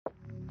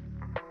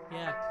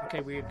Yeah. Okay,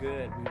 we're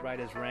good. We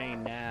ride as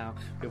rain now.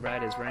 We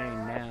ride as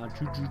rain now.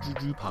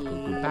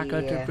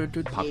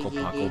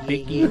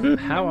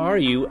 How are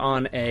you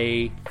on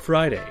a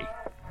Friday?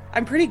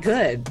 I'm pretty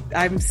good.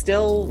 I'm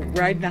still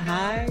riding a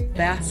high,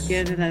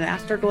 basking in an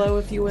afterglow,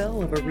 if you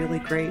will, of a really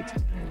great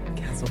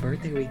Castle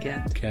birthday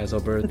weekend. Castle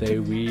birthday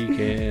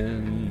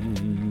weekend.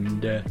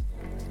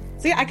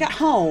 See, I got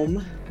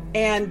home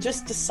and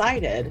just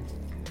decided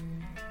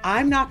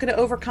I'm not going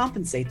to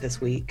overcompensate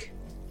this week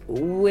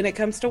when it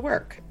comes to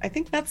work. I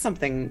think that's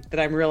something that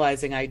I'm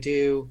realizing I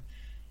do.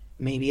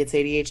 Maybe it's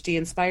ADHD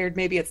inspired,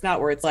 maybe it's not,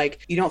 where it's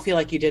like you don't feel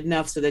like you did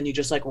enough, so then you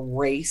just like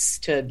race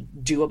to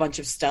do a bunch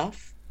of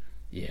stuff.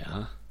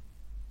 Yeah.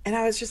 And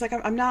I was just like,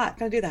 I'm not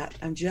going to do that.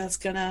 I'm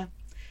just going to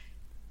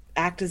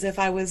act as if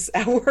I was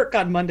at work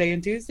on Monday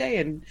and Tuesday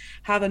and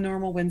have a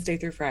normal Wednesday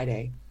through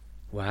Friday.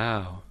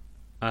 Wow.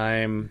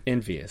 I'm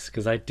envious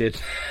because I did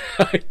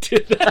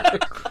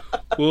that.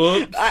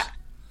 Whoops.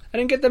 I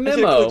didn't get the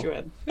memo.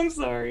 I'm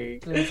sorry.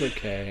 It's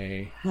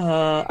okay.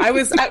 I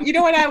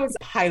was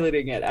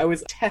piloting it. I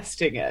was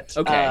testing it.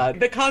 Okay.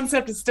 The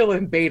concept is still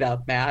in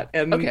beta, Matt.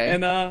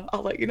 And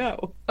I'll let you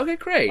know. Okay,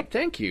 great.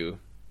 Thank you.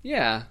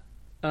 Yeah.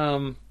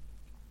 No,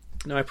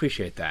 I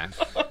appreciate that.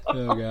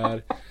 Oh,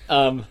 God.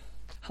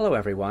 Hello,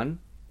 everyone.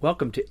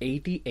 Welcome to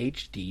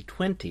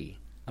ADHd20,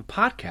 a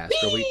podcast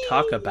where we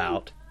talk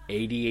about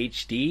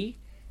ADHD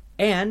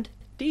and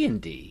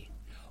D&D,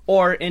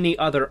 or any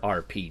other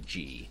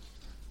RPG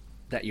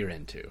that you're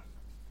into.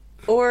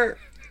 Or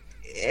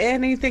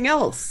anything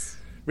else.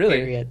 Really?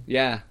 Period.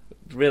 Yeah,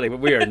 really.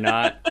 We are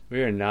not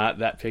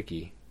that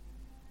picky.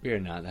 We are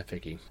not that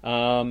picky.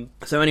 So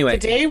anyway.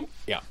 Today,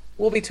 yeah.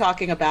 We'll be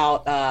talking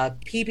about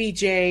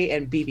PBJ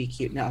and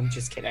BBQ. No, I'm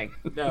just kidding.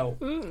 No.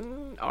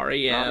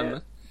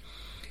 REM.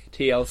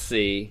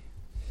 TLC.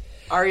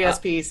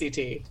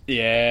 RESPECT.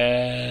 Yes.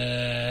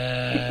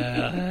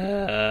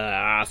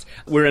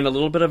 We're in a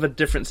little bit of a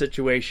different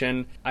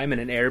situation. I'm in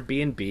an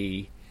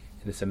Airbnb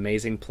in this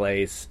amazing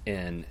place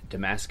in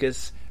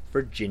Damascus,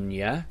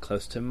 Virginia,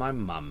 close to my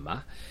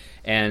mama.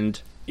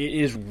 And it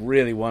is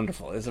really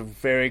wonderful. It's a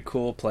very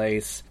cool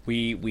place.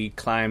 We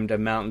climbed a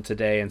mountain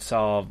today and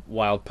saw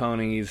wild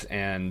ponies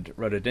and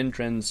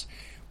rhododendrons,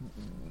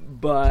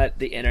 but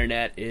the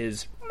internet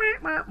is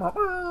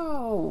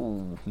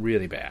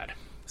really bad.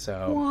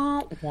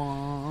 So,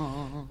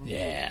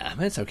 yeah,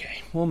 it's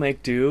okay. We'll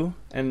make do.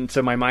 And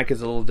so my mic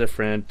is a little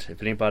different.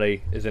 If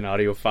anybody is an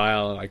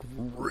audiophile, like,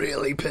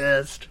 really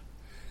pissed,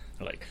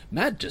 like,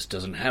 Matt just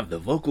doesn't have the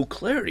vocal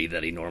clarity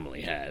that he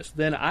normally has,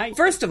 then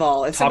First of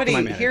all, if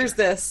somebody hears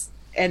this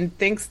and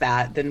thinks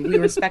that, then we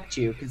respect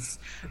you, because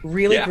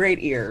really great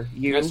ear.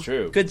 That's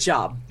true. Good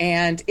job.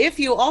 And if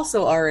you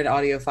also are an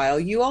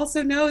audiophile, you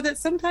also know that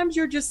sometimes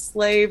you're just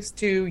slaves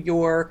to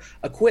your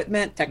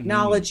equipment,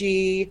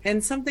 technology,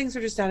 and some things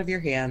are just out of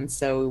your hands.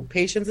 So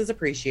patience is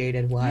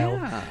appreciated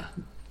while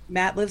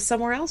Matt lives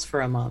somewhere else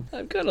for a month.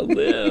 I've got to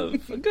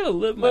live. I've got to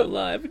live my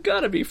life. I've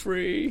got to be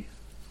free.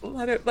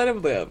 Let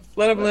him live.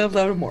 Let him live.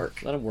 Let him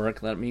work. Let him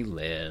work. Let me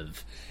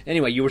live.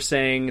 Anyway, you were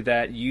saying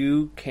that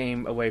you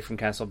came away from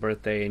Castle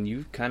Birthday and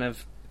you kind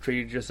of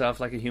treated yourself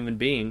like a human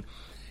being,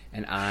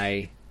 and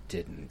I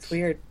didn't. It's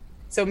weird.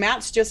 So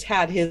Matt's just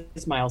had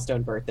his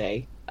milestone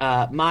birthday.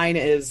 Mine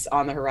is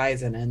on the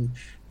horizon in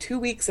 2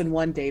 weeks and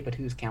 1 day, but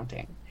who's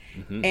counting?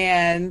 Mm-hmm.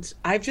 And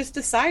I've just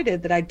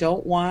decided that I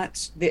don't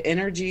want the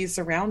energy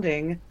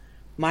surrounding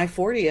my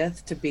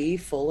 40th to be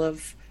full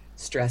of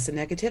stress and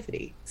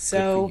negativity.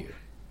 So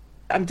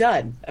I'm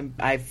done.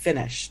 I've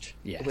finished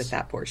with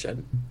that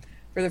portion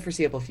for the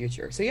foreseeable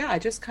future. So yeah, I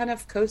just kind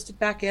of coasted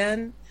back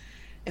in.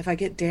 If I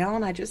get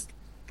down, I just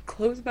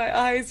close my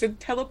eyes and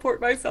teleport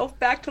myself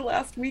back to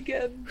last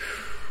weekend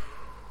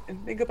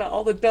and think about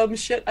all the dumb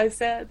shit I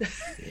said.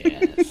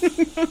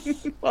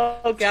 Yes.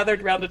 Well,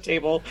 gathered around a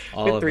table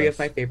with three of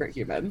my favorite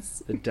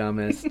humans. The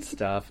dumbest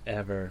stuff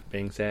ever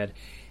being said.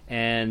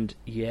 And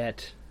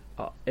yet,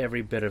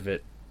 every bit of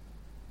it,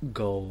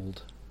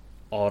 gold.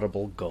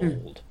 Audible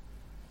gold.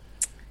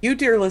 You,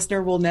 dear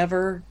listener, will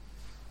never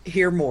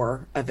hear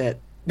more of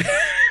it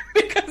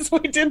because we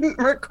didn't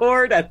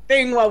record a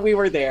thing while we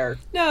were there.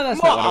 No,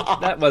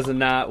 that was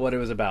not what it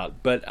was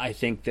about. But I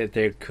think that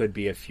there could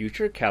be a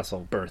future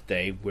Castle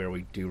Birthday where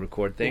we do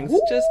record things. Ooh.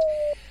 Just,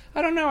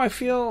 I don't know. I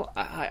feel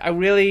I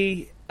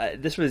really.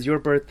 This was your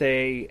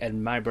birthday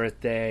and my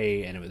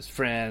birthday, and it was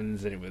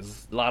friends, and it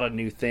was a lot of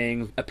new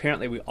things.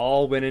 Apparently, we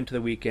all went into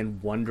the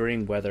weekend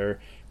wondering whether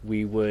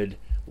we would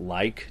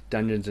like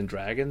Dungeons and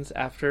Dragons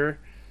after.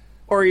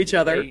 Or each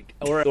other.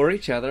 Or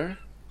each other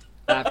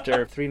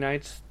after 3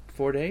 nights,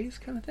 4 days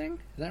kind of thing.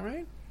 Is that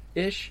right?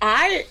 Ish.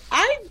 I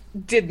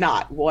did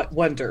not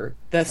wonder,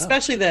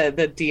 especially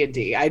the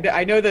D&D.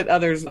 I know that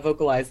others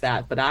vocalize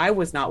that, but I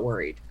was not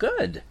worried.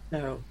 Good.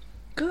 No.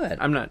 Good.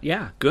 I'm not,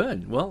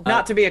 good. Well.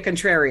 Not to be a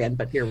contrarian,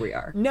 but here we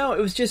are. No, it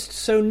was just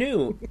so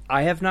new.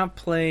 I have not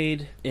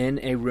played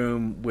in a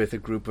room with a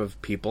group of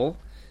people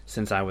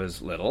since I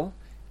was little,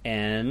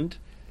 and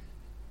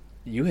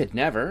you had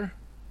never.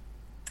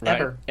 Right?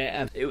 Ever.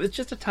 And it was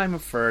just a time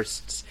of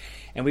firsts,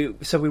 And we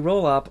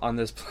roll up on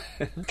this.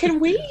 Can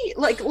we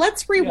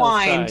let's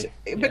rewind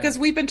because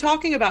we've been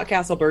talking about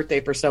Castle Birthday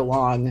for so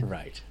long,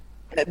 right?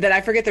 That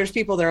I forget there's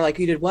people that are like,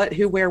 you did what,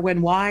 who, where,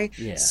 when, why.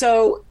 Yeah.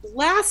 So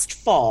last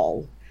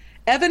fall,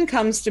 Evan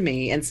comes to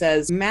me and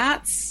says,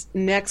 Matt's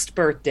next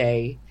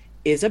birthday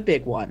is a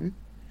big one.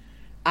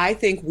 I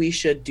think we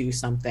should do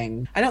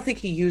something. I don't think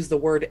he used the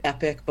word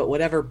epic, but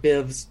whatever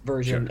Biv's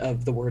version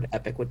of the word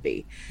epic would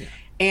be. Yeah.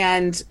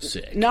 And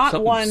sick. Not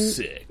Something one,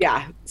 sick.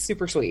 Yeah,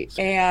 super sweet.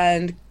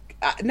 And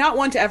not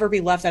one to ever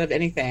be left out of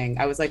anything.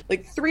 I was like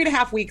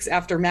 3.5 weeks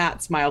after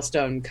Matt's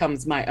milestone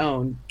comes my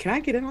own. Can I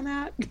get in on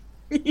that?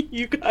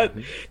 You got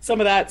some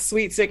of that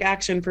sweet, sick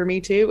action for me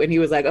too. And he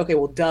was like, okay,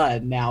 well,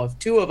 done. Now, if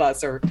two of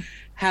us are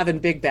having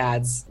big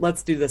bads,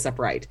 let's do this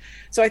upright.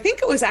 So I think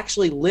it was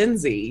actually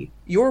Lindsay,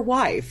 your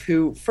wife,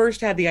 who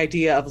first had the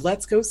idea of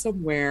let's go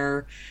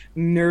somewhere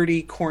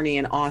nerdy, corny,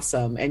 and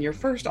awesome. And your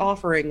first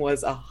offering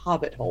was a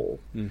hobbit hole.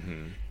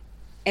 Mm-hmm.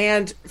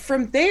 And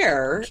from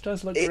there... Which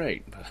does look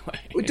great, by the way.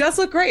 It does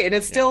look great. And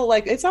it's still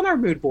it's on our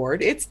mood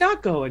board. It's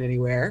not going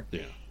anywhere.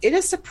 Yeah. It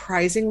is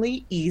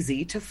surprisingly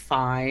easy to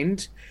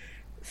find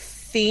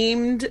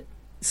themed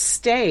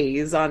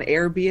stays on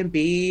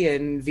Airbnb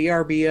and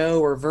VRBO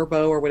or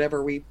Verbo or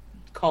whatever we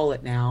call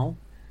it now.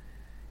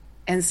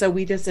 And so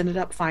we just ended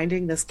up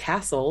finding this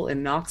castle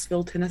in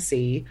Knoxville,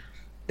 Tennessee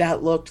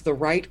that looked the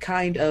right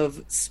kind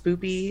of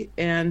spoopy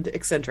and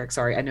eccentric.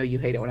 Sorry, I know you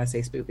hate it when I say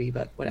spoopy,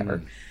 but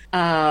whatever.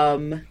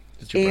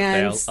 It's your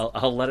birthday.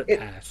 I'll let it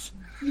pass.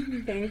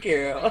 Thank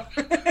you.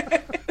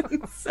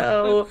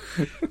 So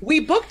we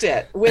booked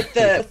it with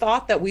the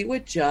thought that we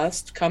would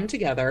just come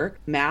together,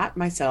 Matt,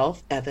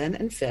 myself, Evan,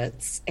 and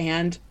Fitz,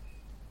 and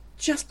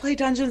just play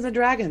Dungeons and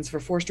Dragons for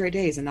 4 straight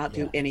days and not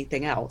do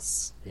anything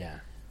else. Yeah.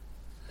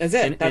 That's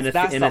it.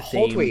 That's the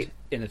whole tweet.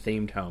 In a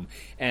themed home.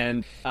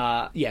 And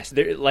yes,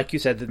 there, like you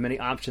said, there's many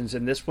options,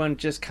 and this one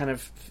just kind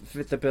of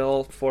fit the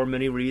bill for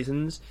many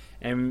reasons.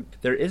 And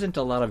there isn't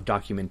a lot of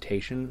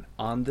documentation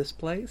on this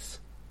place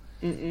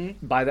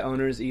by the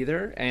owners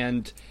either.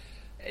 And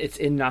it's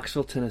in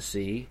Knoxville,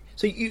 Tennessee.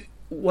 So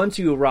once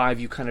you arrive,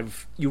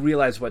 you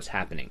realize what's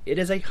happening. It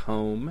is a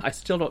home. I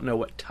still don't know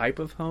what type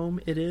of home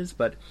it is,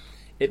 but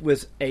it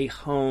was a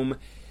home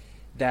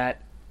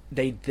that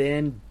they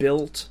then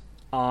built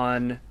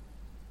on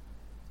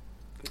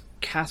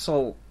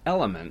castle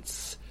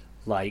elements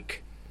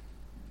like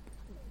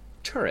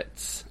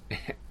turrets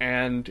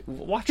and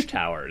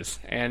watchtowers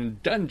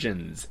and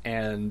dungeons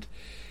and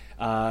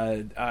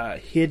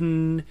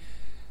hidden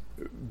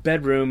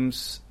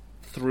bedrooms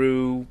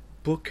through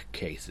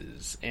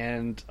bookcases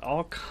and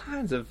all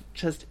kinds of,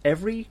 just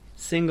every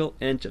single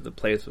inch of the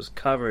place was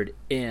covered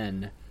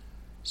in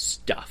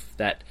stuff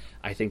that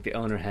I think the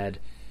owner had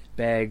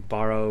begged,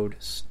 borrowed,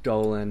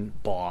 stolen,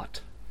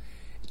 bought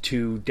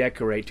to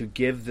decorate, to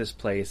give this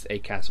place a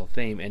castle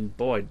theme. And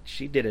boy,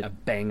 she did a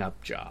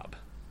bang-up job.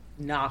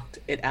 Knocked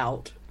it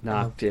out.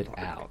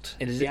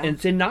 And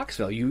it's in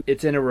Knoxville.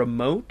 It's in a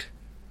remote...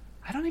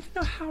 I don't even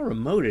know how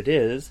remote it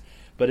is,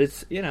 but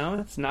it's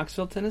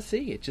Knoxville,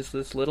 Tennessee. It's just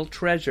this little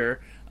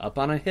treasure up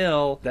on a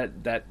hill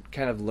that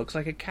kind of looks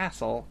like a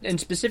castle. And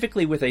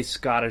specifically with a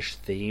Scottish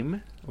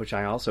theme, which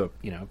I also,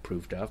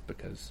 approved of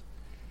because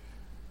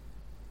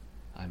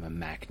I'm a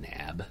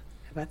MacNab.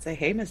 About to say,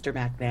 hey, Mr.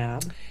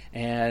 MacNab.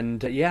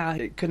 And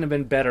it couldn't have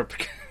been better.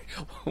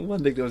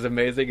 One thing that was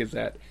amazing is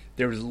that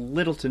there was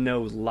little to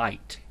no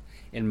light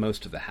in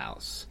most of the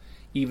house,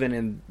 even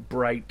in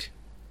bright,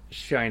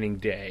 shining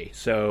day.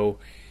 So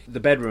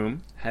the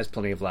bedroom has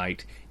plenty of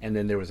light, and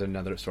then there was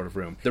another sort of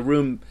room. The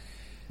room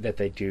that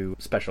they do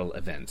special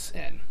events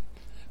in.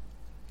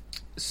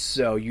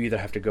 So you either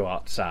have to go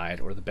outside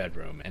or the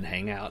bedroom and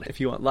hang out if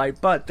you want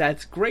light. But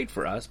that's great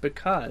for us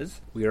because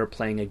we are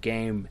playing a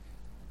game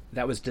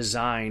that was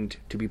designed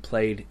to be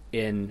played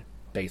in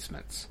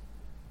basements,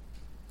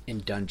 in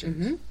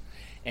dungeons. Mm-hmm.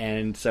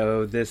 And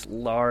so this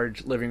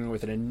large living room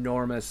with an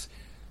enormous,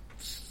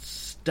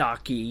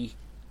 stocky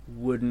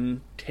wooden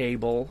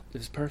table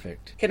is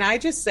perfect. Can I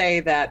just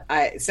say that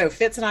so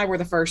Fitz and I were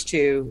the first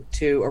two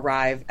to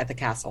arrive at the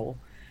castle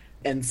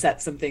and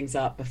set some things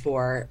up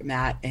before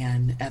Matt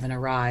and Evan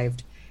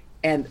arrived.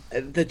 And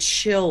the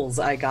chills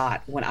I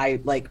got when I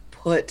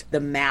put the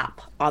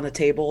map on the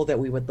table that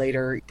we would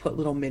later put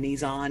little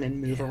minis on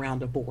and move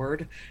around a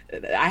board.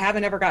 I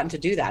haven't ever gotten to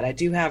do that. I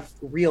do have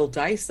real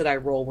dice that I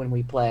roll when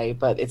we play,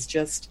 but it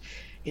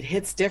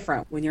hits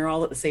different when you're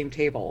all at the same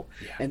table.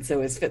 Yeah. And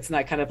so as Fitz and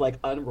I kind of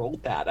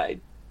unrolled that,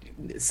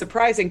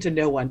 surprising to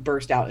no one,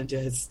 burst out into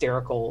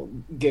hysterical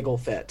giggle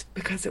fit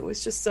because it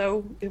was just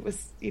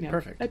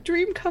perfect. A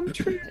dream come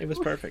true. It was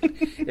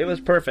perfect. It was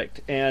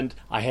perfect. And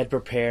I had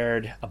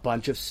prepared a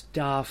bunch of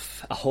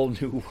stuff, a whole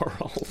new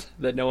world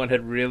that no one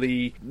had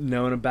really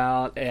known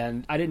about.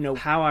 And I didn't know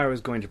how I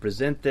was going to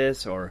present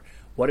this or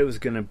what it was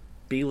going to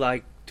be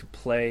like to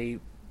play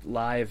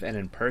live and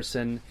in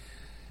person.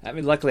 I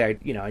mean, luckily,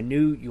 I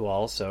knew you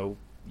all, so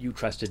you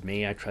trusted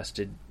me. I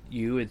trusted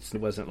you. It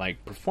wasn't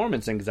like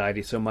performance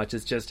anxiety so much.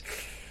 It's just,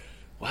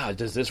 wow,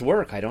 does this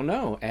work? I don't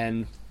know.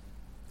 And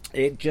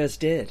It just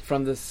did.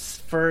 From the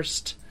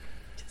first,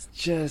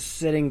 just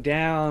sitting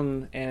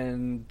down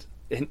and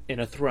in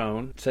a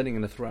throne, sitting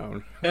in a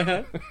throne,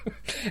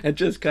 and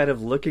just kind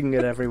of looking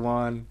at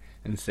everyone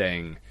and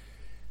saying,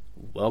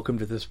 welcome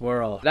to this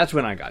world. That's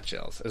when I got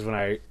chills, is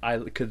when I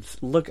could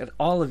look at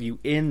all of you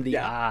in the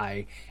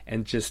eye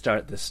and just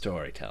start this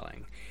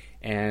storytelling.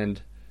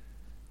 And,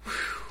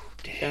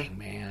 dang,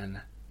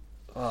 man.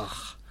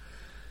 Ugh.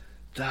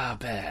 The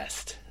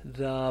best.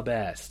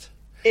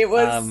 It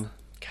was...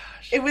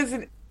 It was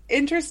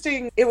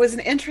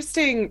an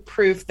interesting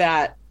proof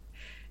that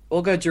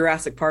we'll go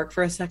Jurassic Park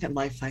for a second.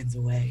 Life finds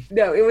a way.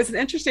 No, it was an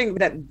interesting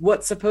that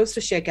what's supposed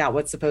to shake out,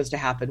 what's supposed to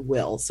happen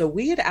will. So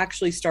we had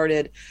actually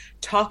started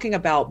talking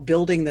about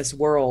building this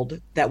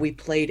world that we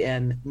played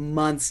in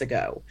months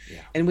ago.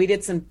 Yeah. And we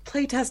did some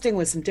play testing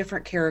with some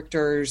different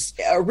characters,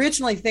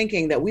 originally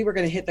thinking that we were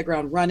going to hit the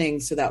ground running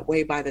so that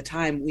way by the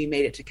time we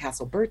made it to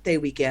Castle Birthday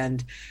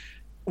weekend,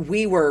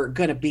 we were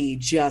going to be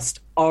just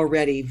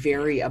already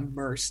very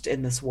immersed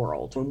in this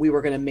world, when we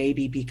were going to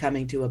maybe be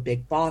coming to a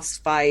big boss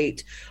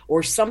fight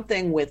or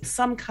something with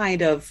some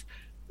kind of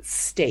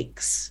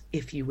stakes,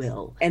 if you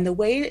will. And the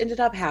way it ended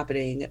up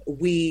happening,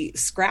 we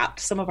scrapped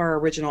some of our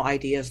original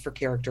ideas for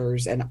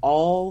characters and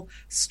all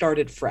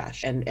started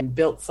fresh and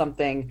built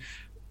something.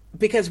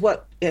 Because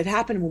what had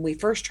happened when we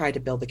first tried to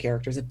build the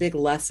characters, a big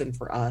lesson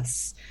for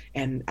us,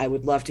 and I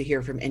would love to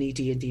hear from any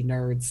D&D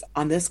nerds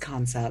on this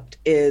concept,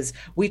 is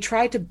we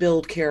tried to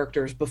build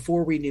characters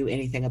before we knew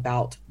anything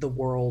about the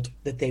world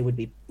that they would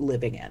be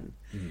living in.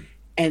 Mm.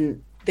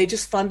 And they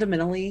just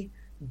fundamentally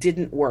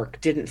didn't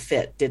work, didn't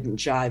fit, didn't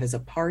jive as a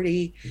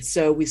party.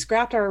 So we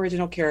scrapped our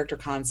original character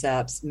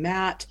concepts.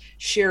 Matt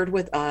shared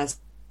with us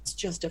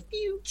just a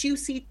few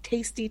juicy,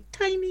 tasty,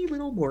 tiny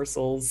little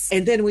morsels.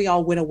 And then we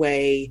all went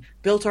away,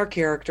 built our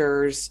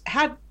characters,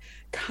 had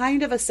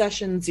kind of a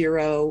session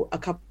 0 a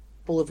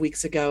couple of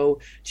weeks ago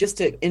just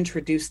to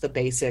introduce the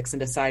basics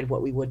and decide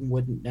what we would and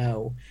wouldn't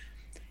know.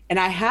 And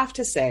I have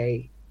to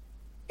say,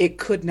 it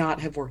could not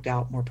have worked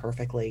out more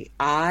perfectly.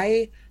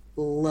 I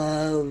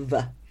love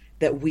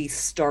that we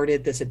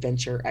started this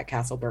adventure at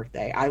Castle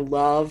Birthday. I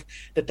love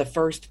that the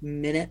first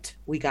minute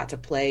we got to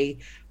play,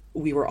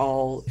 we were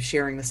all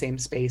sharing the same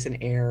space and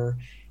air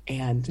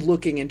and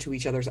looking into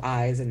each other's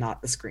eyes and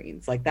not the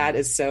screens. Like, that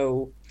is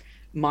so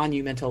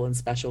monumental and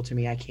special to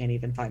me. I can't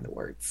even find the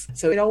words.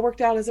 So it all worked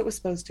out as it was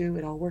supposed to.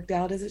 It all worked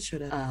out as it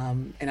should have.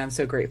 And I'm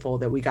so grateful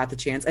that we got the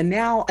chance. And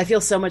now I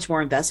feel so much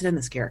more invested in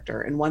this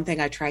character. And one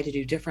thing I tried to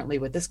do differently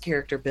with this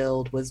character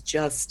build was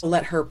just to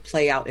let her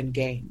play out in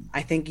game.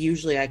 I think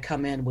usually I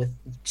come in with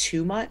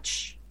too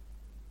much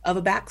of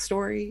a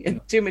backstory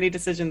and too many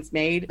decisions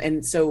made.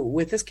 And so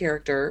with this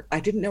character, I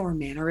didn't know her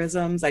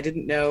mannerisms. I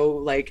didn't know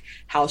like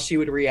how she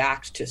would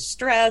react to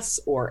stress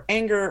or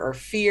anger or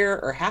fear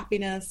or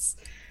happiness.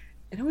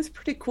 And it was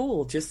pretty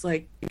cool, just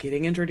like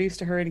getting introduced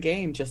to her in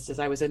game, just as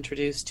I was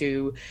introduced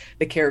to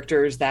the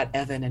characters that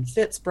Evan and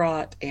Fitz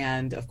brought,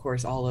 and of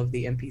course all of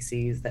the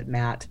NPCs that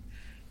Matt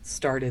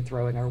started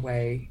throwing our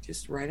way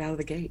just right out of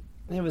the gate.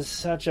 It was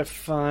such a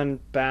fun,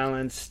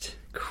 balanced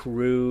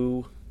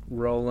crew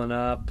rolling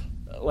up.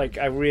 Like,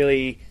 I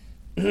really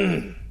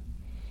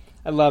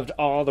I loved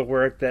all the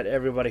work that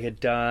everybody had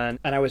done,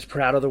 and I was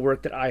proud of the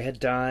work that I had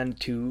done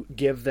to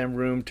give them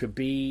room to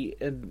be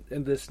in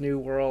this new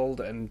world.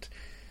 And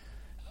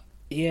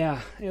yeah,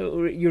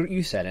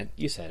 you said it.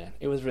 You said it.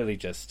 It was really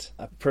just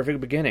a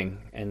perfect beginning,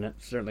 and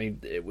certainly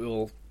it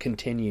will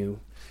continue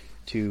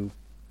to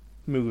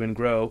move and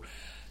grow.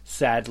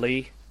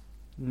 Sadly,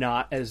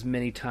 not as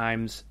many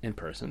times in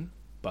person,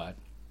 but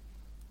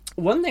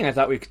one thing I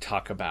thought we could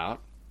talk about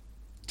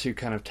to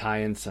kind of tie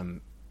in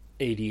some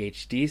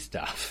ADHD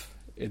stuff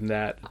in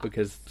that,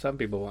 because some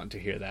people want to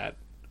hear that,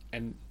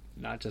 and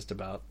not just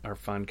about our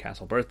fun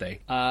Castle Birthday.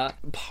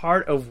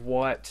 Part of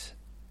what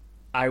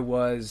I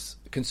was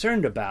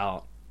concerned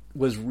about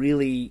was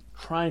really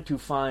trying to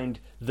find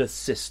the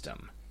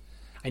system.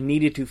 I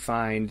needed to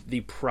find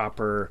the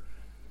proper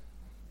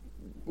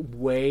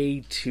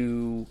way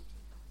to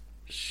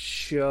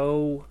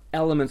show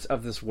elements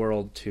of this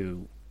world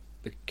to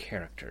the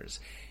characters.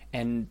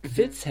 And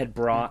Fitz had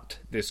brought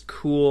this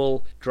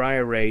cool dry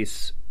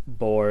erase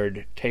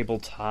board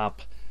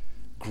tabletop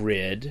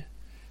grid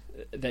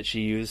that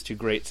she used to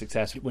great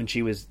success when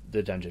she was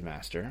the dungeon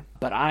master.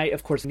 But I,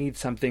 of course, need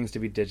some things to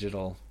be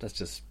digital. That's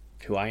just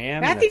who I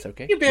am, and that's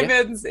okay.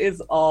 Bivens is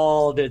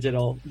all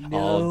digital.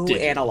 No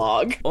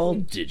analog. All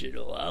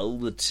digital all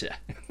the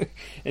time.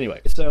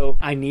 Anyway, so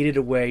I needed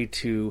a way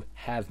to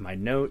have my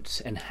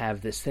notes and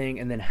have this thing,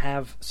 and then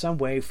have some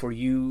way for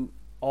you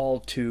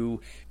all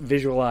to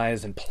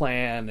visualize and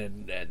plan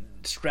and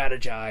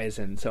strategize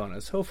and so on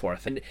and so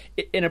forth. And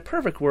in a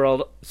perfect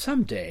world,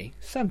 someday,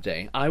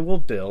 I will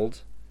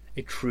build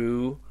a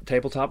true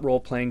tabletop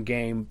role-playing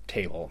game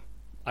table.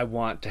 I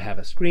want to have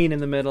a screen in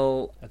the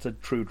middle. That's a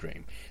true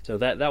dream. So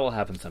that will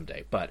happen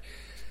someday. But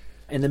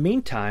in the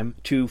meantime,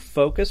 to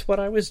focus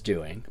what I was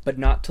doing, but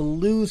not to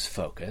lose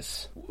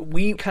focus,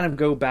 we kind of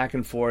go back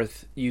and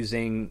forth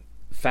using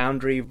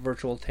Foundry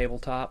Virtual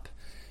Tabletop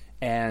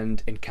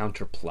and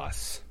Encounter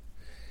Plus.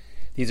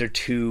 these are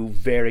two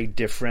very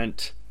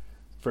different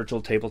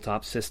virtual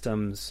tabletop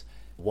systems.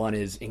 One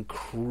is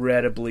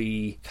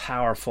incredibly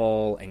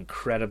powerful,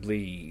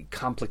 incredibly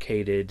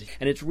complicated,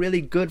 and it's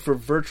really good for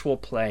virtual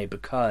play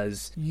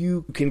because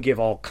you can give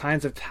all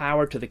kinds of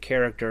power to the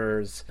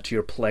characters, to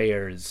your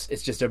players.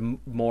 It's just a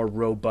more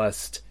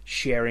robust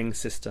sharing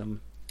system.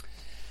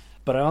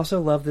 But I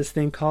also love this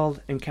thing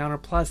called Encounter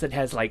Plus that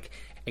has like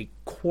a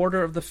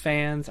quarter of the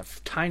fans, a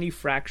tiny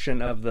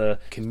fraction of the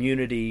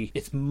community.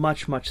 It's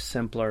much, much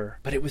simpler,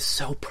 but it was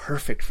so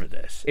perfect for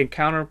this.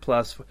 Encounter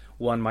Plus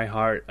won my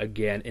heart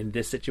again in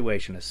this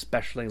situation,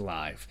 especially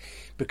live,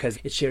 because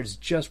it shares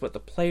just what the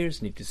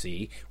players need to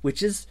see,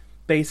 which is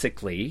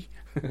basically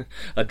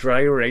a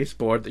dry erase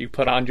board that you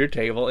put on your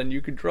table and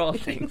you can draw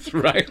things,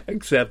 right?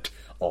 Except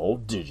all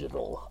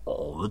digital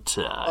all the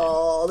time.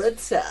 All the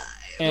time.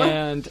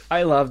 And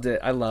I loved it.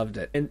 I loved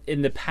it. And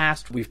in the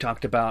past, we've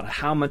talked about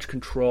how much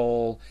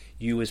control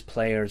you as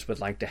players would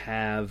like to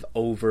have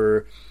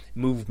over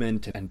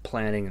movement and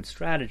planning and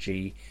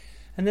strategy.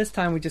 And this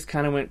time we just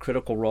kind of went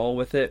Critical Role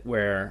with it,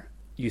 where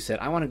you said,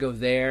 I want to go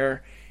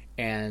there,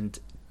 and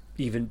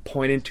even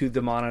pointed to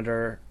the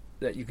monitor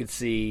that you could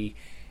see,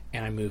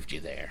 and I moved you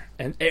there.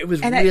 And it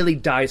was really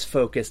dice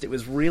focused. It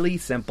was really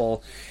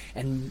simple.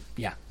 And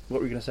yeah. What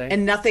were you going to say?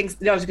 And nothing,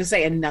 no, I was going to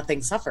say, and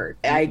nothing suffered.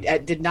 Mm-hmm. I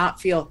did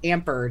not feel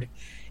hampered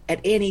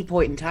at any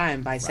point in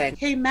time by saying,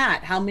 hey,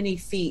 Matt, how many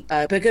feet?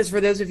 Because for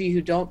those of you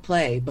who don't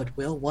play, but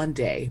will one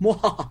day,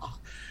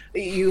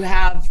 you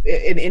have,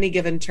 in any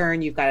given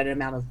turn, you've got an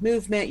amount of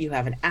movement, you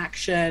have an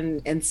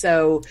action. And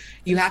so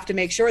you have to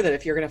make sure that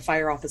if you're going to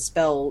fire off a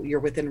spell, you're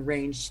within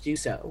range to do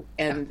so.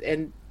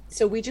 And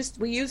so we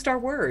used our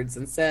words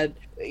and said,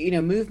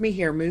 move me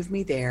here, move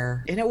me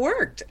there. And it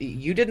worked.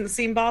 You didn't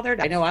seem bothered.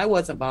 I know I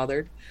wasn't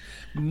bothered.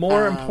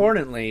 More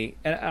importantly,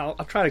 and I'll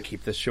try to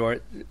keep this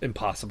short,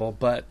 impossible,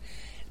 but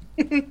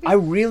I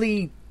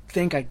really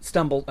think I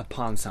stumbled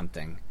upon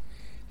something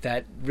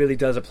that really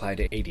does apply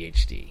to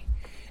ADHD.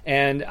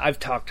 And I've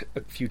talked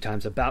a few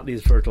times about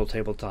these virtual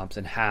tabletops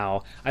and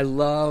how I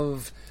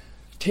love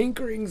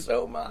tinkering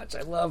so much.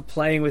 I love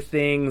playing with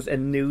things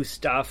and new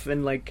stuff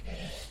and like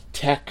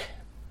tech.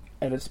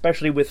 And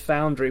especially with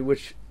Foundry,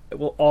 which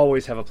will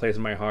always have a place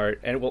in my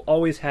heart, and it will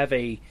always have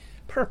a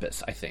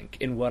purpose, I think,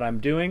 in what I'm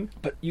doing.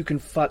 But you can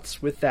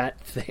futz with that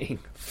thing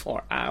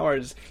for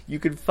hours. You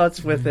can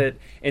futz with it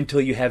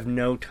until you have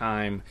no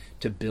time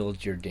to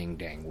build your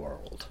ding-dang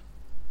world.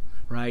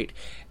 Right?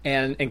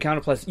 And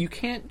Encounter Plus, you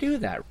can't do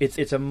that.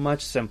 It's a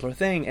much simpler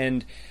thing.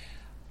 And,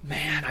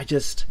 man, I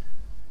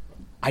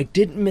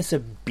didn't miss a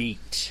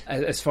beat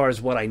as far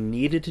as what I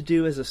needed to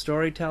do as a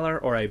storyteller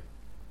or a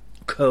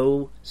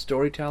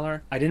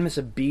co-storyteller. I didn't miss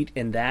a beat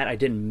in that. I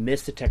didn't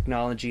miss the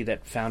technology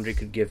that Foundry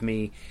could give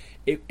me.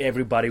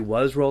 Everybody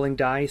was rolling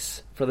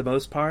dice for the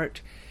most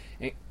part.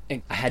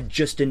 And I had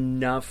just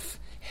enough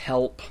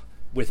help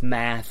with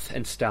math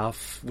and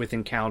stuff, with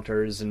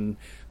encounters and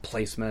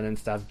placement and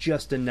stuff,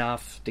 just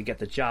enough to get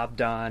the job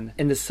done.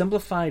 And the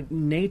simplified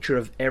nature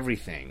of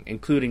everything,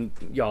 including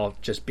y'all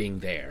just being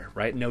there,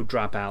 right? No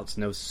dropouts,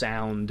 no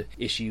sound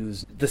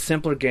issues. The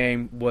simpler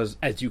game was,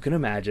 as you can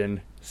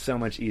imagine, so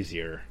much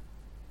easier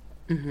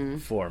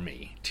for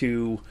me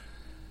to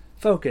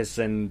focus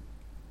and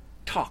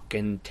talk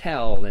and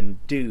tell and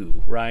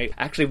do, right?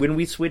 Actually, when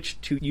we switched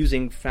to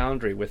using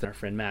Foundry with our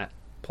friend Matt,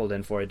 pulled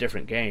in for a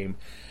different game,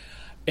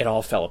 it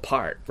all fell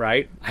apart,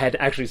 right? I had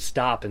to actually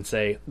stop and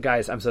say,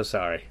 guys, I'm so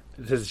sorry.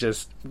 This is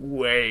just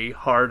way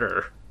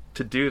harder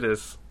to do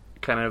this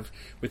kind of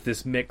with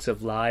this mix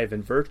of live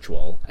and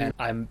virtual, and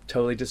I'm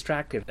totally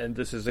distracted, and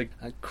this is a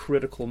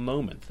critical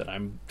moment that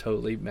I'm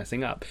totally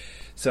messing up.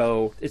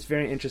 So it's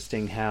very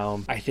interesting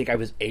how I think I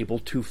was able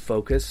to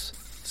focus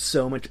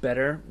so much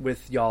better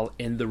with y'all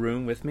in the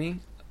room with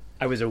me.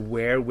 I was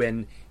aware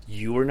when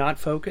you were not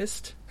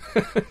focused.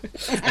 And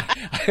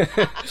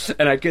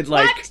I could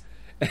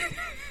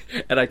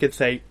and I could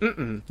say,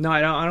 no,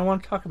 I don't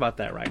want to talk about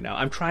that right now.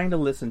 I'm trying to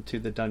listen to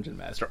the Dungeon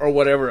Master, or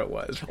whatever it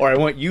was. Or I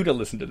want you to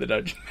listen to the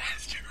Dungeon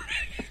Master.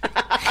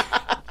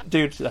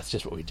 Dude, that's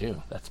just what we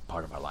do. That's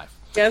part of our life.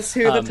 Guess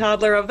who the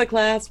toddler of the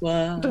class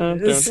was?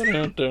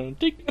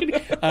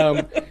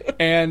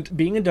 And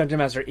being a Dungeon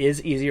Master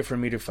is easier for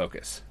me to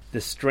focus.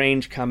 This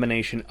strange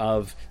combination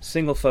of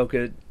single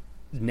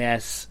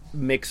focusedness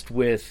mixed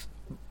with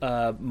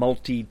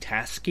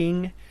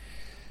multitasking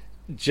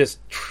just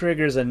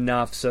triggers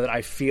enough so that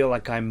I feel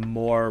like I'm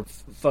more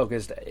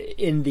focused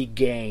in the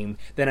game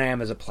than I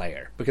am as a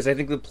player. Because I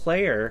think the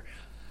player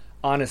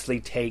honestly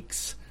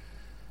takes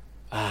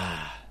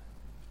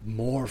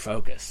more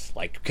focus,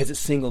 like, because it's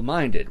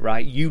single-minded,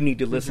 right? You need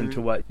to listen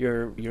to what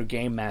your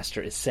game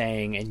master is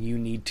saying, and you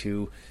need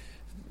to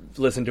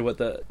listen to what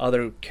the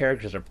other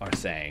characters are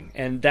saying.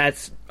 And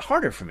that's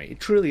harder for me. It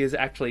truly is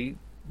actually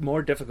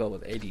more difficult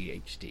with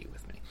ADHD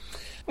with me.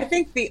 I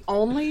think the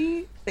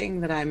only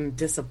thing that I'm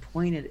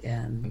disappointed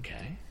in...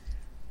 Okay.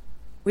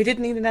 We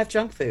didn't eat enough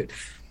junk food.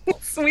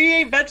 So we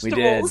ate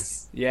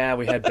vegetables. We did. Yeah,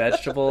 we had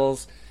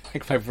vegetables.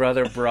 Like my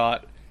brother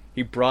brought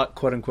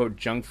quote-unquote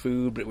junk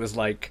food, but it was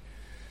like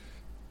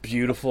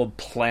beautiful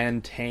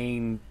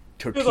plantain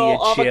tortilla With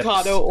all chips.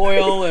 avocado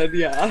oil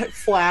and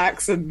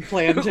flax and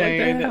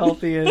plantain. Like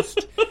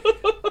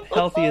the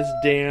healthiest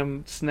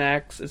damn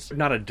snacks. It's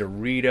not a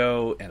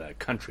Dorito and a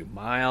Country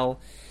Mile.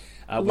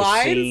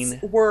 Lines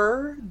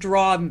were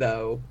drawn,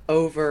 though,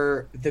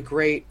 over the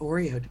great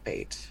Oreo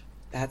debate.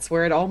 That's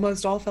where it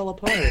almost all fell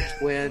apart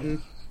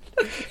when...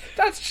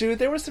 That's true.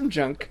 There was some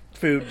junk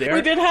food there.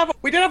 We did have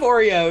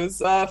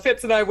Oreos.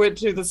 Fitz and I went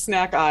to the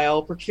snack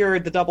aisle,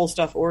 procured the double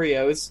stuff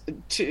Oreos.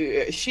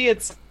 She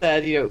had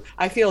said,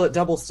 I feel that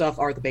double stuff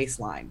are the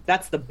baseline.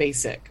 That's the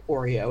basic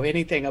Oreo.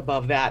 Anything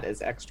above that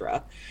is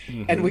extra.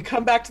 Mm-hmm. And we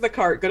come back to the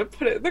cart, going to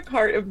put it in the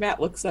cart, and Matt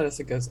looks at us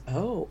and goes,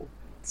 "Oh,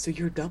 so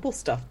you're double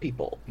stuff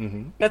people."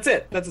 Mm-hmm. That's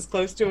it. That's as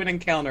close to an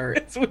encounter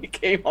as we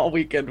came all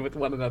weekend with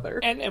one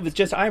another. And it was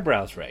just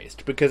eyebrows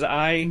raised because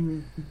I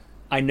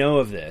know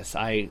of this.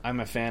 I'm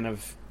a fan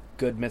of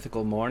Good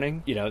Mythical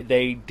Morning.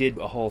 They did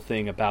a whole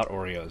thing about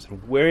Oreos.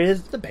 Where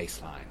is the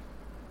baseline?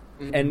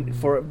 Mm-hmm. And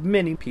for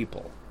many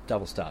people,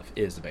 double stuff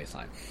is the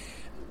baseline.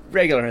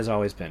 Regular has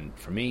always been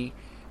for me,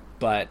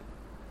 but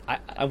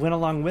I went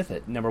along with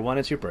it. Number one,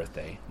 it's your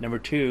birthday. Number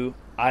two,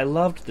 I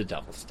loved the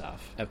double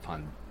stuff. Have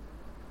fun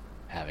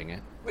having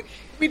it.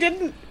 We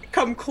didn't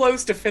come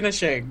close to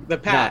finishing the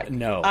pack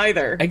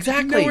either.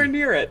 Exactly. Nowhere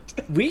near it.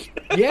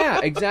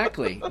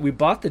 Exactly. We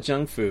bought the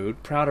junk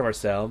food, proud of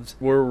ourselves.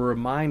 We're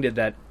reminded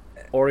that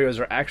Oreos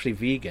are actually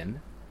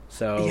vegan.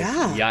 So,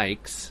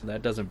 yikes.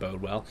 That doesn't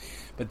bode well.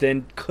 But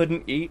then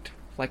couldn't eat,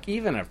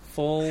 even a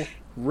full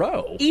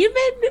row.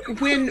 Even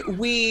when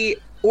we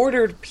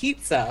ordered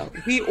pizza,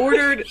 we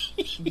ordered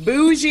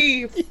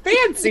bougie,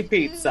 fancy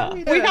pizza.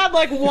 We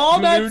had,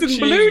 walnuts and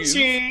blue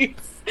cheese.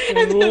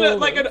 And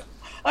then,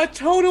 a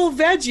total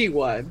veggie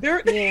one.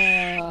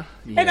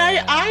 And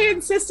I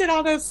insisted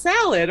on a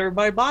salad or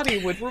my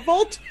body would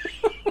revolt.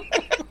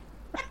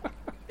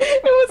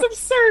 It was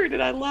absurd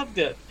and I loved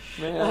it.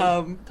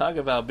 Man, talk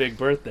about big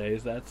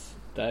birthdays.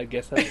 I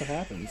guess that's what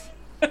happens.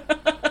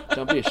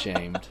 Don't be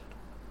ashamed.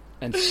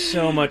 And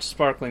so much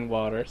sparkling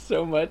water.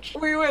 So much.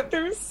 We went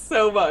through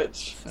so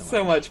much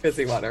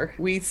fizzy water.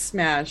 We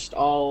smashed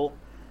all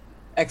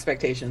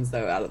expectations,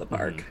 though, out of the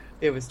park. Mm-hmm.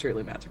 It was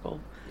truly magical.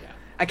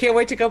 I can't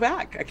wait to go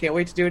back. I can't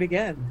wait to do it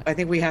again. I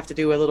think we have to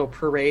do a little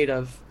parade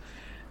of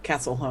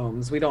castle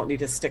homes. We don't need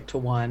to stick to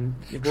one.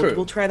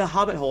 We'll try the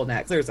Hobbit hole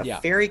next. There's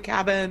a fairy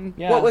cabin.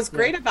 Yeah, what was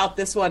great about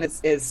this one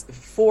is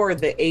for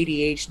the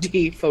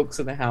ADHD folks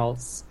in the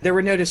house, there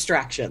were no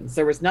distractions.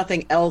 There was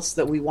nothing else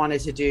that we wanted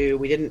to do.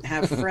 We didn't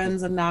have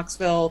friends in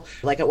Knoxville.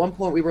 At one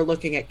point we were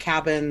looking at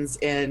cabins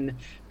in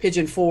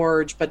Pigeon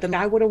Forge, but then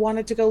I would have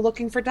wanted to go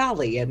looking for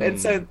Dolly. And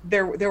so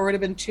there would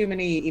have been too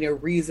many,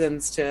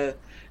 reasons to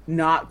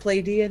not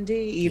play D&D,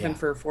 even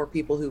for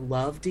people who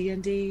love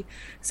D&D.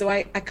 So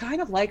I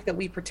kind of like that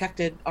we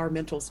protected our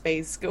mental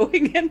space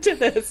going into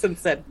this and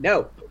said,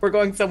 no, we're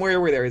going somewhere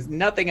where there is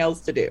nothing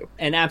else to do.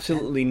 And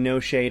absolutely no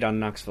shade on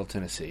Knoxville,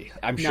 Tennessee.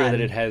 I'm sure that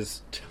it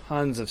has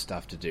tons of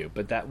stuff to do,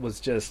 but that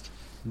was just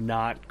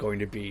not going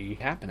to be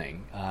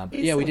happening.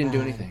 We didn't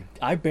do anything.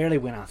 I barely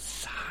went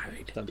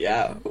outside.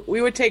 Yeah,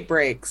 we would take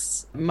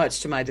breaks,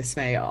 much to my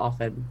dismay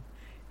often.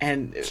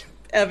 And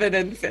Evan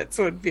and Fitz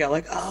would be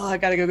like, "Oh, I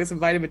gotta go get some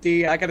vitamin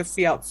D. I gotta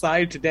see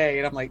outside today."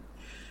 And I'm like,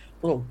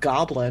 "Little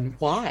goblin,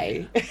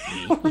 why?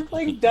 We're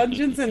playing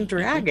Dungeons and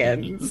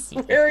Dragons.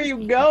 Where are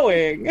you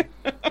going?"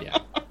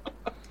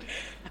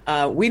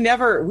 We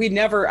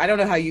never, I don't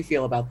know how you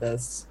feel about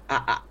this.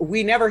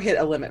 We never hit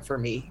a limit for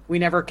me. We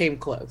never came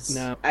close.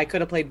 No. I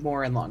could have played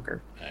more and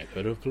longer. I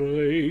could have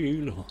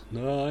played all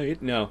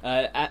night. No,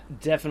 I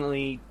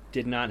definitely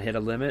did not hit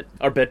a limit.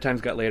 Our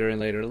bedtimes got later and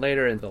later and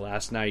later, and the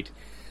last night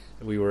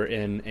we were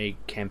in a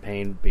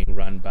campaign being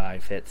run by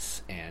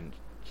Fitz, and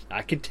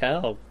I could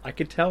tell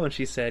when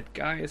she said,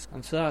 "Guys,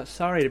 I'm so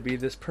sorry to be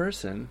this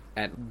person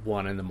at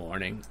 1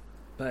 a.m,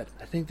 but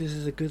I think this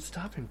is a good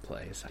stopping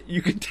place."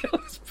 You could tell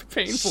it's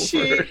painful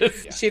for her.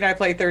 She and I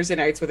play Thursday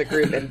nights with a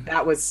group, and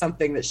that was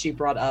something that she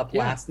brought up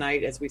last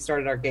night as we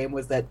started our game,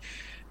 was that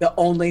the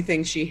only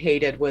thing she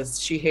hated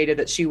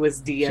that she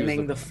was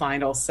DMing the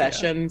final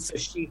session, so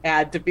she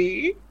had to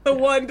be the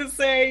one to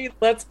say,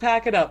 "Let's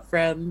pack it up,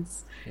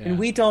 friends." Yeah. And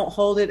we don't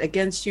hold it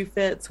against you,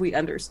 Fitz. We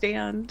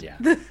understand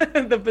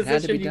the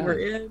position you were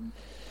in.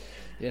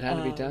 It had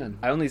to be done.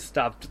 I only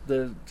stopped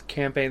the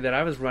campaign that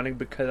I was running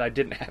because I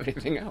didn't have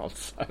anything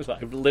else. I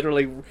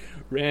literally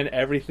ran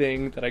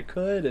everything that I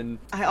could. And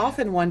I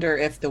often wonder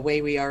if the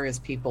way we are as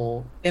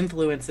people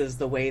influences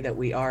the way that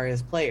we are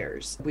as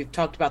players. We've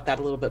talked about that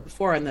a little bit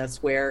before in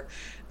this, where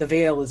the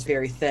veil is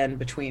very thin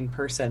between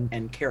person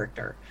and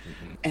character.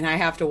 Mm-hmm. And I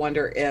have to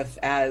wonder if,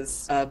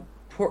 as a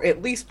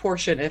at least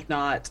portion, if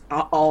not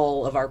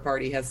all of our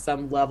party, has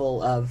some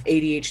level of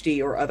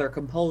ADHD or other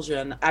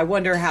compulsion, I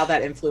wonder how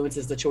that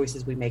influences the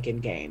choices we make in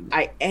game.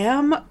 I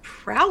am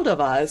proud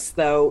of us,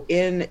 though,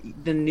 in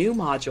the new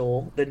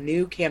module, the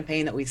new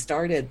campaign that we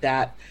started,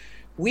 that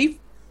we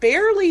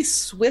fairly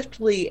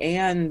swiftly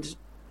and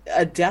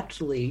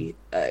adeptly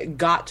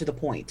got to the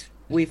point.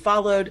 We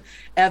followed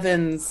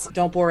Evan's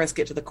 "Don't bore us,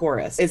 get to the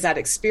chorus." Is that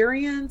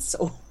experience,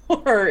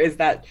 Or is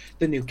that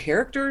the new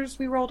characters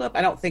we rolled up?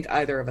 I don't think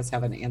either of us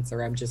have an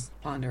answer. I'm just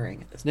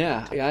pondering at this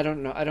point. Yeah, I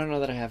don't know. I don't know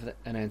that I have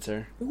an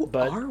answer. Who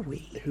are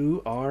we?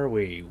 Who are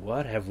we?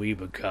 What have we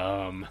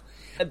become?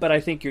 But I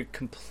think you're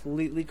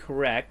completely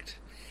correct.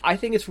 I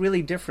think it's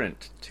really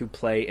different to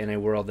play in a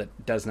world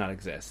that does not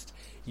exist.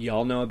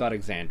 Y'all know about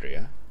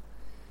Exandria.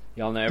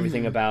 Y'all know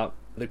everything about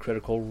the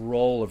Critical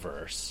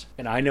Role-averse.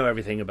 And I know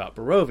everything about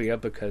Barovia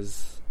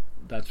because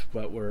that's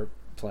what we're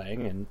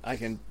playing, and I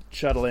can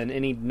shuttle in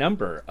any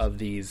number of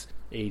these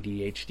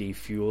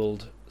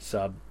ADHD-fueled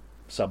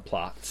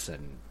subplots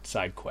and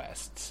side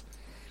quests.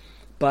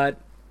 But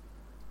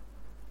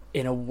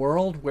in a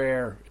world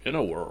where it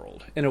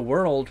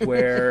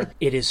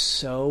is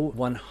so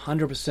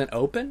 100%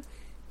 open,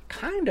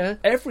 kinda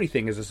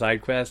everything is a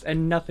side quest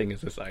and nothing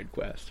is a side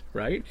quest,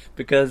 right?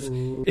 Because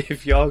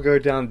if y'all go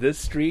down this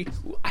street,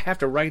 I have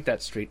to write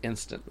that street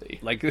instantly.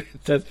 Like, it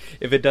says,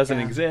 if it doesn't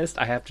exist,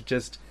 I have to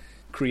just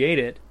create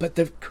it. But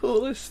the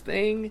coolest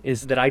thing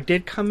is that I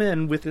did come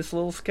in with this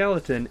little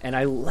skeleton and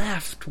I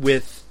left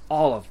with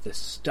all of this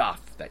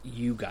stuff that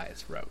you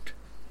guys wrote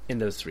in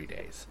those 3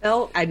 days.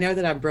 Well, I know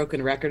that I'm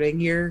broken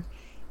recording here.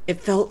 It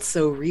felt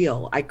so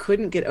real. I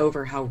couldn't get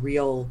over how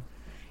real.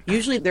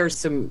 Usually there's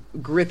some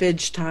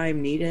grippage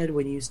time needed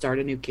when you start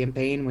a new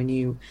campaign, when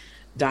you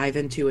dive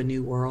into a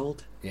new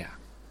world. Yeah.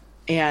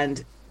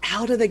 And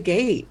out of the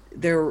gate,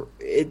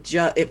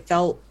 it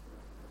felt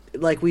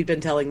like we'd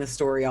been telling the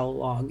story all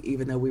along,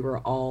 even though we were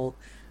all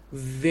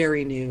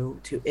very new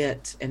to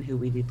it and who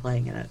we'd be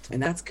playing in it. And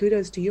that's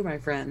kudos to you, my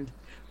friend.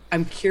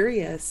 I'm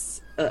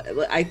curious.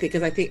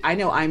 I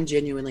know I'm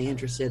genuinely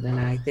interested, and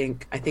I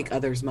think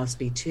others must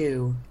be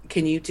too.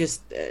 Can you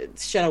just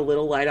shed a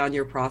little light on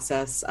your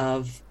process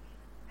of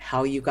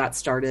how you got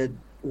started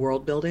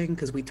world building?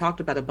 Because we talked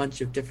about a bunch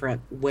of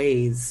different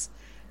ways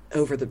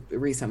over the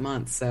recent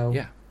months. So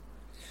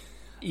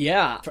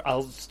yeah.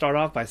 I'll start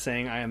off by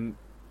saying I am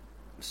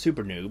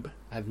super noob.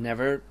 I've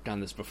never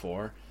done this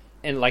before.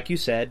 And like you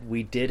said,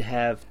 we did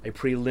have a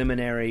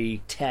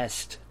preliminary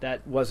test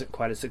that wasn't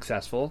quite as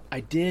successful.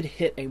 I did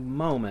hit a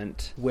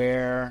moment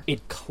where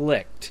it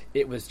clicked.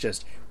 It was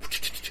just...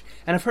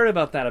 And I've heard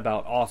about that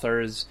about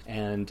authors,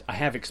 and I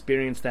have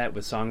experienced that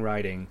with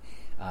songwriting,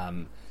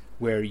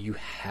 where you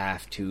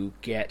have to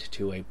get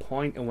to a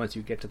point, and once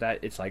you get to that,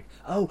 it's like,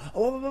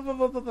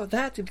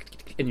 that...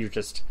 And you're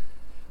just,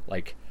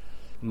 like,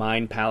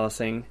 mind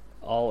palacing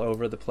all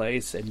over the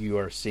place, and you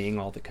are seeing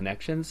all the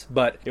connections,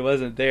 but it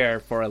wasn't there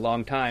for a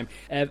long time.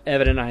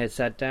 Evan and I had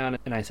sat down,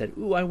 and I said,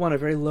 I want a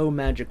very low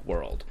magic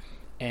world.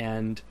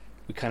 And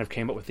we kind of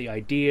came up with the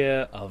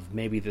idea of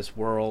maybe this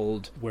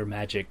world where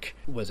magic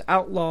was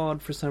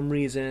outlawed for some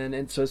reason,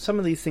 and so some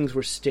of these things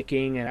were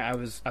sticking, and I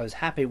was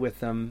happy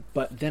with them.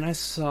 But then I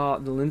saw,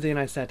 Lindsay and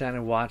I sat down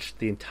and watched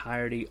the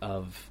entirety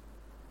of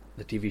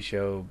the TV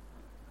show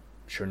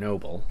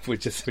Chernobyl,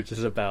 which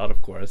is about,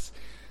 of course,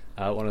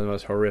 one of the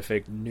most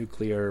horrific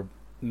nuclear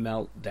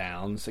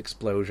meltdowns,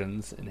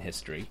 explosions in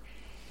history.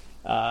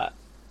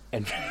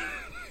 And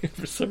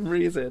for some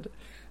reason,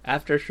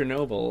 after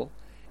Chernobyl,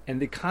 and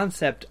the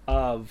concept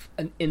of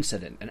an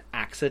incident, an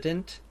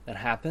accident that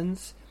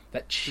happens,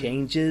 that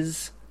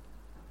changes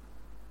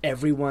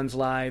everyone's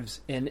lives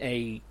in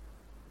a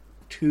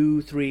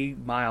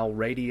 2-3 mile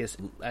radius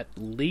at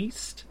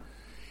least,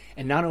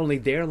 and not only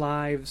their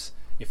lives,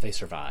 if they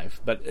survive,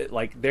 but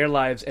like their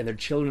lives and their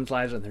children's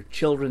lives and their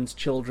children's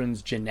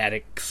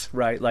genetics,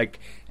 right? Like,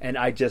 and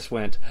I just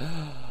went,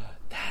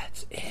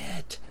 that's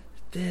it.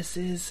 This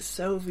is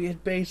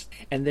Soviet based,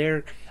 and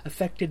they're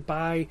affected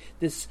by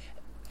this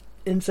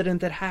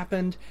incident that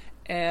happened,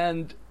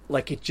 and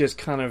like it just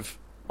kind of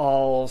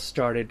all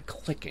started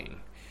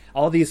clicking.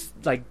 All these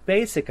like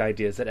basic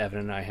ideas that Evan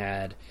and I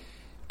had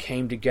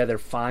came together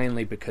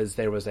finally because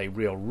there was a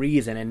real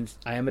reason. And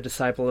I am a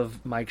disciple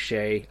of Mike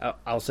Shea.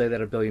 I'll say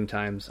that a billion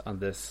times on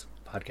this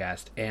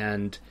podcast.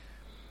 And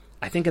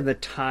I think in the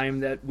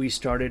time that we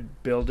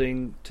started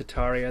building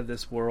Tataria,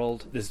 this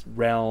world, this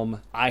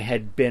realm, I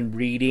had been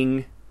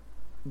reading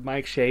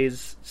Mike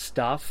Shea's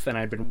stuff, and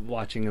I'd been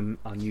watching him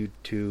on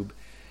YouTube.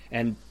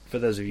 And for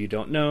those of you who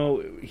don't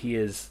know, he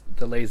is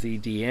the Lazy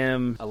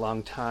DM, a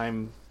long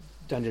time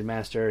dungeon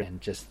master and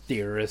just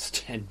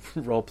theorist and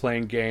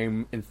role-playing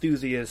game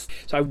enthusiast.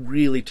 So I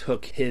really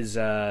took his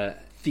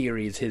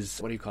theories, his,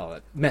 what do you call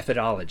it,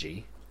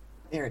 methodology,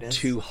 there it is,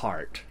 to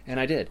heart. And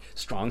I did.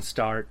 Strong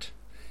start,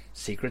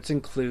 secrets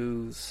and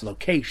clues,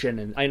 location,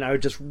 and I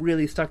just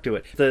really stuck to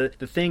it.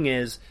 The thing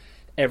is,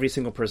 every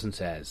single person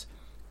says,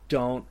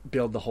 don't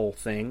build the whole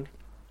thing.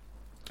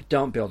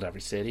 Don't build every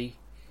city.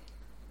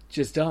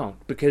 Just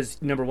don't. Because,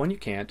 number one, you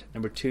can't.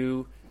 Number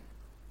two,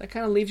 that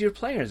kind of leaves your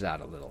players out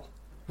a little.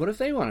 What if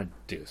they want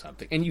to do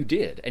something? And you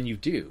did, and you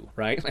do,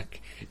 right?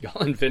 Like,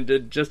 y'all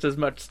invented just as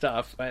much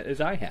stuff as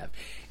I have.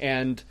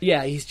 And,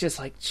 yeah, he's just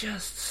like,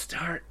 just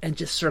start and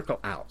just circle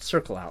out. So,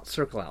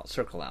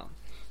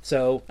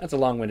 that's a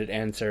long-winded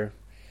answer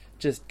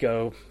just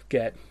go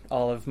get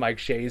all of Mike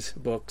Shea's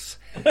books.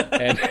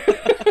 And,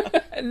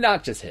 and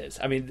not just his.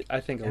 I mean,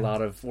 I think a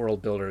lot of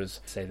world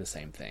builders say the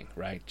same thing,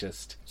 right?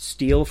 Just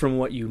steal from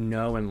what you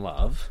know and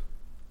love,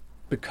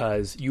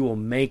 because you will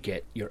make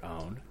it your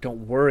own.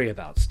 Don't worry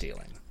about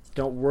stealing.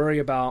 Don't worry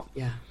about,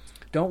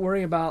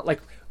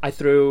 like, I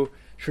threw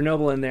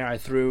Chernobyl in there, I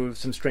threw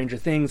some Stranger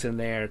Things in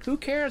there. Who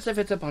cares if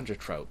it's a bunch of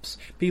tropes?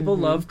 People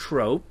love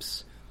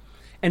tropes.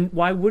 And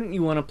why wouldn't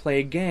you want to play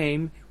a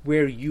game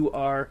where you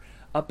are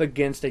up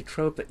against a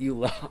trope that you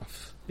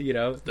love? You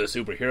know, the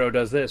superhero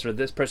does this, or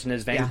this person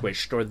is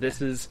vanquished, or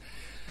this is...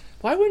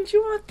 Why wouldn't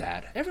you want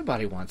that?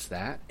 Everybody wants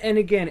that. And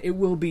again, it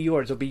will be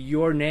yours. It'll be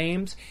your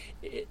names.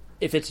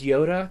 If it's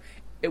Yoda,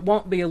 it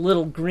won't be a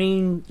little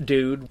green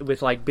dude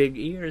with, like, big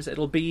ears.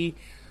 It'll be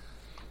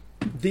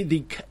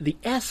the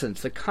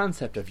essence, the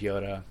concept of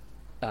Yoda,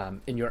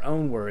 in your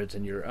own words,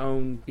 in your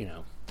own, you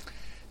know.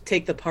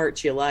 Take the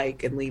parts you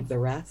like and leave the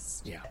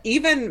rest. Yeah.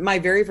 Even my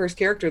very first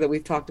character that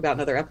we've talked about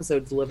in other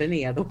episodes,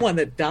 Lavinia, the one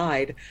that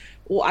died,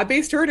 well, I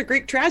based her in a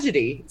Greek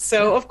tragedy.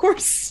 So, of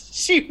course,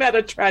 she met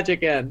a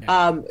tragic end,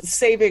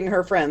 saving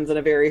her friends in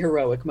a very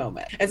heroic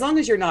moment. As long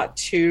as you're not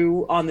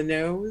too on the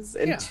nose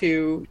and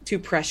too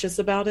precious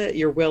about it,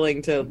 you're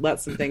willing to let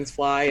some things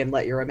fly and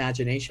let your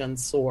imagination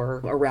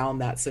soar around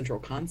that central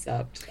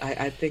concept.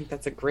 I think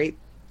that's a great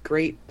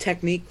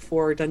technique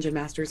for dungeon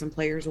masters and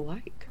players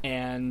alike.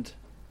 And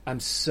I'm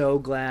so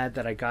glad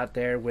that I got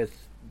there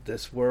with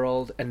this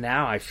world, and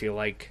now I feel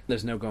like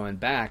there's no going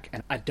back,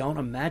 and I don't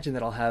imagine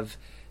that I'll have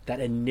that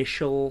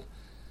initial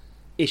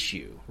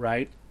issue,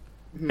 right?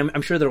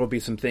 I'm sure there will be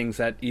some things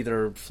that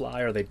either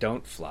fly or they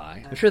don't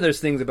fly. I'm sure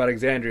there's things about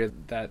Exandria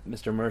that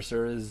Mr.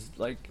 Mercer is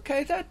like,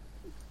 okay,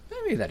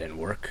 maybe that didn't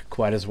work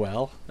quite as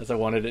well as I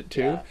wanted it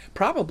to. Yeah.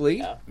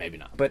 Probably, maybe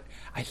not. But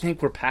I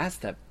think we're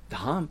past the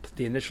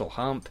initial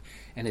hump,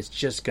 and it's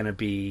just going to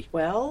be...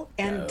 Well,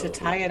 and to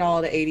tie it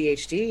all to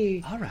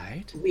ADHD... All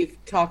right. We've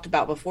talked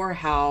about before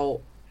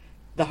how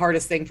the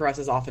hardest thing for us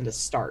is often to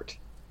start.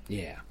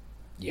 Yeah.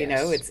 Yes. You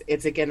know,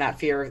 it's again that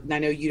fear, and I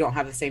know you don't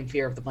have the same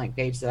fear of the blank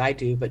page that I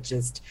do, but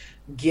just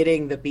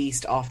getting the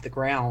beast off the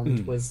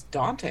ground was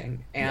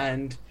daunting.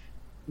 And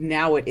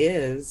now it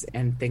is,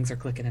 and things are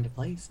clicking into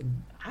place,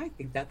 and I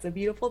think that's a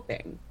beautiful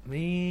thing.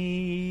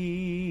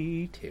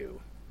 Me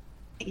too.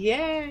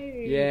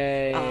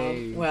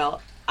 Yay!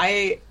 Well,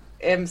 I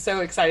am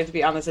so excited to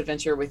be on this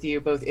adventure with you,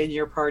 both in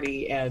your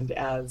party and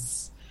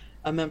as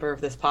a member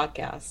of this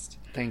podcast.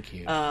 Thank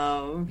you.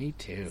 Me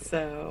too.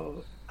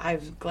 So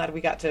I'm glad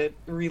we got to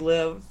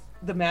relive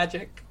the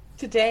magic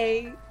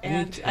today.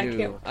 And Me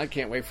too. I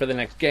can't wait for the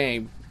next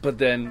game. But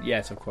then,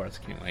 yes, of course,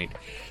 can't wait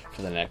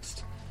for the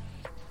next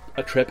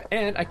trip.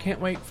 And I can't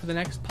wait for the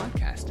next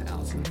podcast,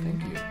 Allison.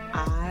 Thank you.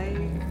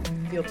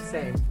 I feel the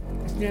same.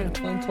 Yeah,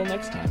 well, until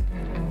next time.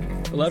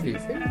 I love you.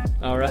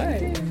 All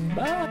right.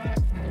 Bye.